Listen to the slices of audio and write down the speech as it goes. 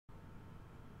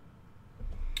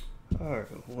Alright,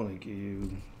 I want to give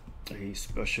you a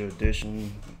special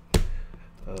edition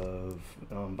of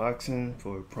unboxing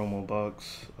for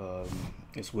Promobox.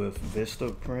 It's with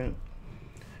Vistaprint.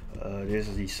 This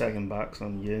is the second box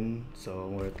I'm getting, so I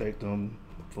want to thank them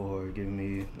for giving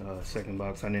me a second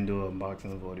box. I didn't do an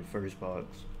unboxing for the first box,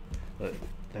 but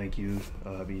thank you.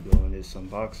 I'll be doing this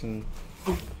unboxing.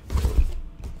 Let's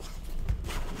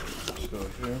go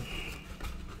here.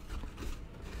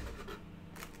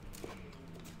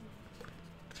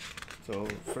 So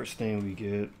first thing we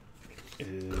get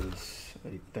is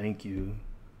a thank you.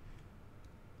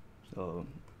 So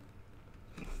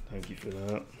thank you for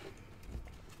that.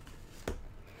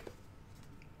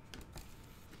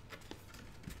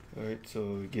 Alright,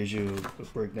 so it gives you a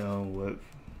breakdown of what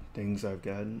things I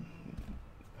got in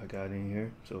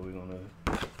here. So we're gonna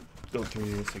go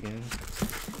through this again.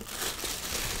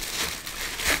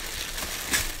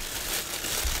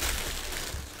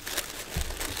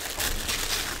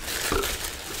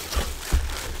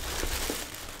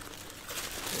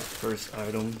 First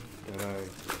item that I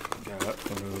got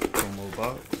from the promo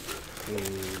box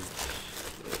is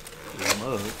the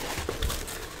mug.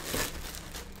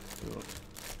 So,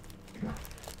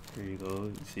 here you go.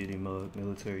 You see the mug,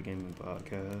 Military Gaming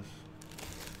Podcast.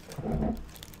 Put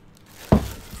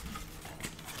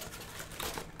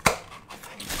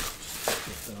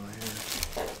down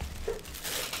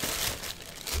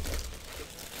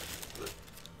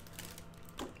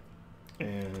here.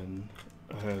 And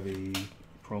I have a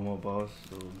Promobox,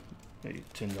 so a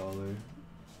 $10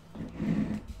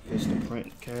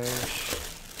 Vistaprint cash.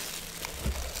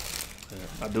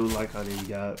 I do like how they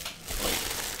got like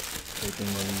everything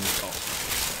on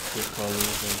good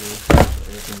colors and this.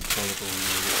 Everything's colorful.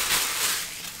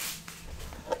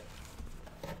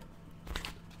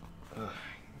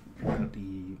 Got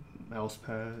the mouse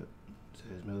pad. It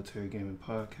says Military Gaming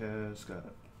Podcast.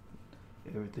 Got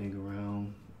everything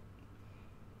around.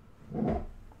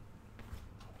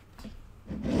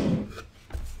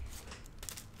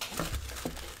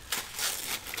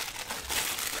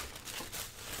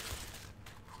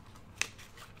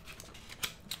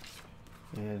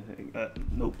 And it got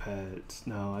notepads.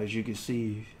 Now, as you can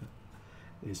see,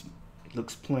 it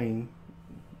looks plain.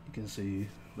 You can see,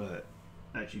 but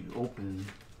as you open,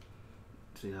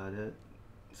 see how that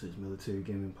says Military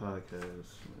Gaming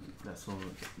Podcast. That's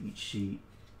on each sheet,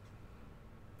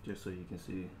 just so you can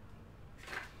see.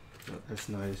 So that's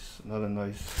nice. Another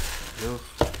nice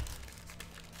gift.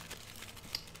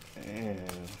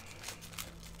 And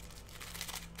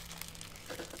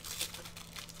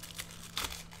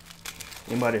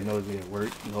anybody that knows me at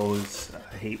work knows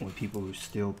I hate when people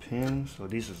steal pens. So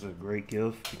this is a great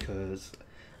gift because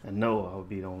I know I'll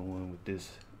be the only one with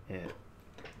this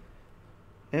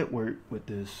at work with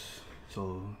this.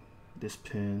 So this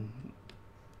pen,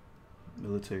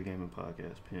 Military Gaming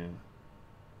Podcast pen.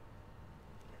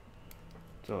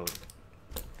 So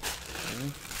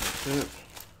that's it.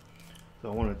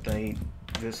 So I want to thank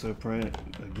Vistaprint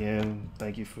again.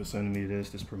 Thank you for sending me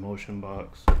this promotion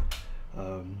box.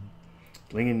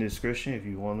 Link in the description if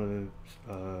you want to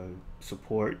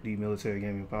support the Military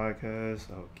Gaming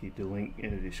Podcast. I'll keep the link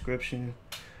in the description.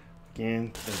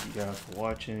 Again, thank you guys for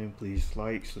watching. Please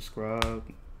like, subscribe.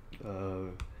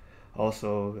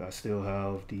 Also, I still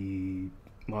have the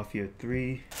Mafia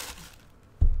 3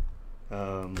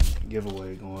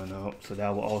 giveaway going out, so that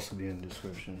will also be in the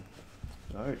description.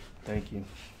 All right, thank you.